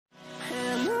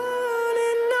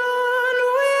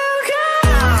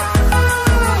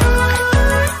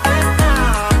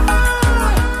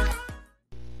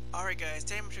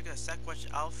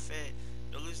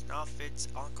method. No losing outfits,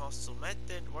 on-console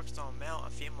method, works on male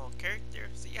and female characters.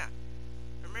 So yeah,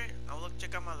 remember,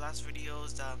 check out my last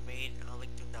videos that I've made. I'll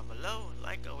link them down below.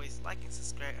 Like always, like and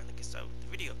subscribe, and get started with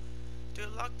the video. To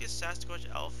unlock this Sasquatch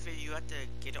outfit, you have to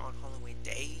get it on Halloween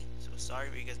day. So sorry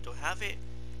if you guys don't have it.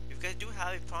 If you guys do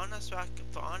have it, put on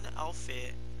the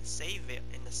outfit, save it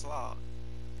in the slot.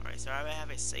 Alright, so I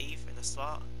have it saved in the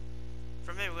slot.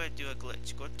 From here, we're gonna do a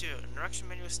glitch. Go to interaction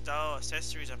menu, style,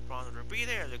 accessories, and put on the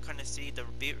rebreather. As you kind of see, the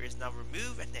rebreather is now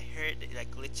removed, and the hair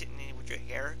like glitching in with your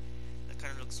hair. That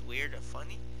kind of looks weird and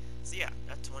funny. So yeah,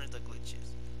 that's one of the glitches.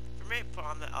 From here, put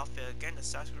on the outfit again, the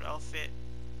Sasquatch outfit.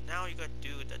 Now you gotta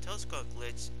do the telescope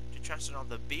glitch to transfer on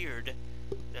the beard,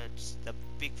 the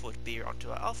Bigfoot beard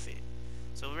onto an outfit.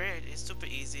 So it's super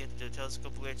easy to do the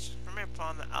telescope glitch. From here, put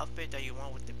on the outfit that you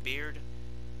want with the beard.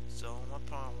 So I'm gonna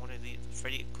put on one of the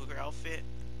Freddy Krueger outfit,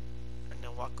 and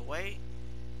then walk away.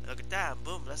 And look at that,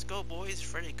 boom! Let's go, boys!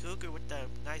 Freddy Krueger with that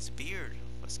nice beard.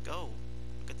 Let's go!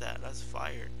 Look at that, that's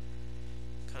fire.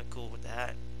 Kind of cool with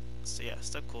that. So yeah,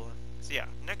 still cool. So yeah,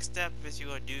 next step is you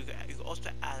can also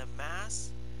add a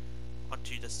mask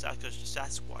onto the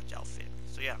Sasquatch outfit.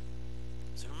 So yeah,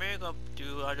 so from here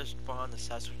I just put on the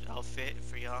Sasquatch outfit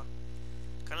for y'all.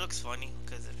 Kind of looks funny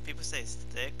because if people say it's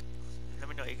thick. Let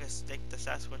me know, you guys think the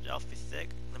Sasquatch outfit thick?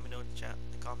 Let me know in the chat,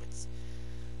 in the comments.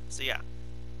 So yeah,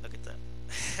 look at that.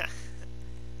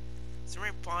 So we're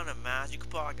gonna put on a mask. You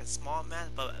could put on like a small mask,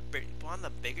 but put on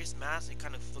the biggest mask. It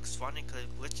kind of looks funny because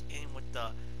it glitched in with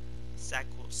the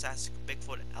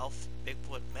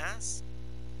Bigfoot mask.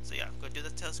 So yeah, I'm gonna do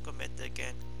the telescope method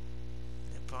again.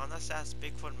 And put on the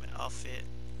Bigfoot outfit,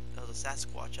 the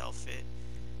Sasquatch outfit.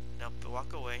 Now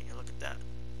walk away and look at that.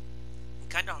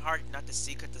 Kind of hard not to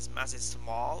see because this mask is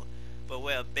small, but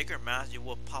with a bigger mask you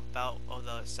will pop out of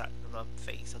the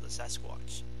face of the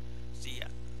Sasquatch. So yeah,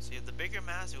 so the bigger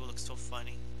mask, it will look so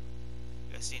funny.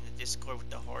 You guys see in the Discord with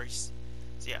the horse.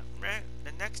 So yeah, right,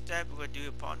 the next step we're gonna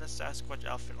do, put on the Sasquatch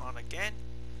outfit on again,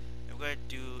 and we're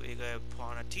gonna put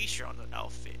on a t-shirt on the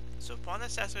outfit. So put on the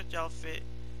Sasquatch outfit,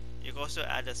 you can also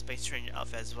add a Space Ranger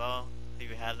outfit as well if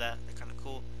you have that. They're kind of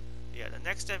cool. Yeah, the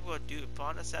next step we're gonna do, put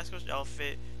on the Sasquatch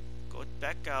outfit. Go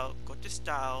back out, go to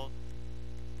style,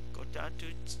 go down to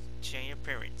change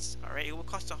appearance. Alright, it will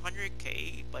cost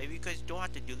 100k, but you guys don't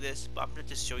have to do this, but I'm gonna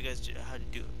just show you guys how to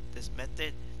do this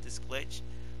method, this glitch.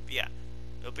 But yeah,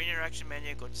 open your interaction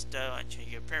menu, go to style, and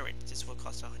change your appearance. This will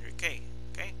cost 100k,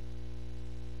 okay?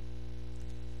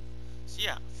 So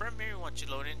yeah, from here, once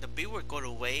you load in, the beard will go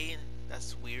away.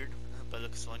 That's weird, but it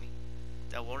looks funny.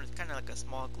 That one is kind of like a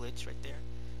small glitch right there.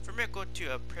 From here, go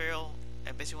to apparel.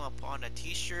 And basically want to put on a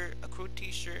t-shirt, a crew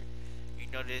t-shirt. You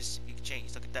notice you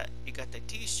change. Look at that. You got the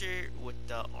t-shirt with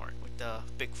the arm, with the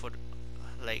Bigfoot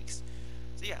legs.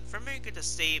 So yeah, from here you get to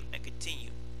save and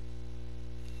continue.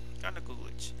 Kind of cool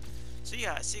glitch. So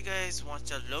yeah, I see you guys want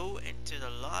to load into the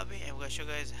lobby, and we're gonna show you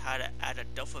guys how to add a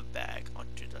duffel bag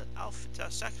onto the outfit, the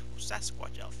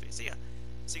Sasquatch outfit. So yeah,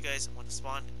 see you guys want to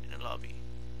spawn in the lobby.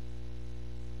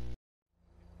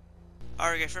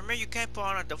 Alright guys, remember you can't put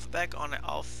on a duffel bag on the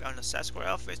Sasquatch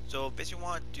outfit, so basically what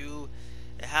you want to do,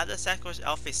 have the Sasquatch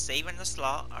outfit saved in the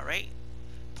slot, alright?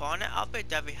 Put on the outfit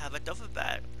that we have a duffel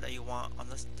bag that you want on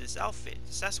this outfit,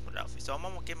 the Sasquatch outfit. So I'm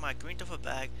gonna get my green duffel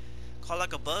bag, call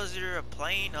like a buzzer, a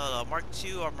plane, a Mark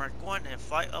II or Mark I, and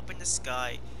fly up in the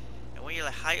sky. And when you're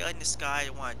like high in the sky,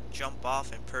 you want to jump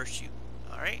off and parachute,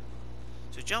 alright?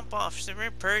 So jump off,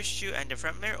 submit parachute, and then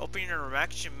from there open your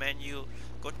interaction menu,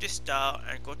 go to style,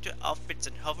 and go to outfits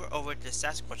and hover over the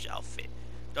Sasquatch outfit.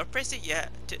 Don't press it yet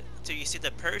till you see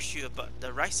the parachute, but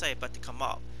the right side about to come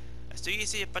up. As soon as you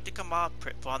see it about to come up,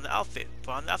 put on the outfit.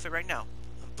 Put on the outfit right now.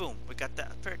 And boom, we got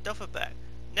that duffel bag.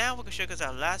 Now we're gonna show you guys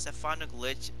our last and final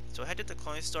glitch. So head to the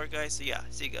clothing store, guys. So yeah,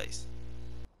 see you guys.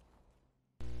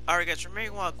 Alright guys, remember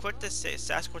you want to quit the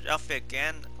Sasquatch outfit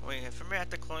again. From here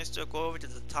at the clothing store, go over to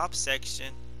the top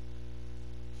section.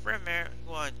 From there, what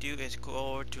you want to do is go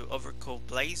over to overcoat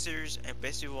blazers, and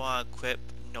basically want to equip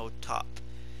no top.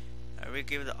 We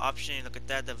give the option, look at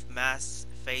that, the mask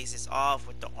face is off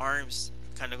with the arms,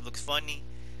 kind of looks funny.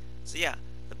 So yeah,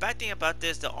 the bad thing about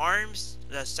this, the arms,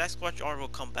 the Sasquatch arm will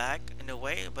come back in a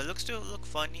way, but it still look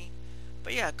funny.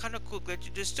 But yeah, kind of cool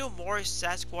glitch. There's still more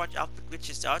Sasquatch outfit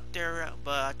glitches out there,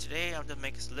 but today I'm gonna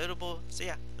make it relatable. So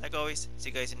yeah, like always, see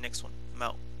you guys in the next one. I'm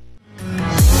out.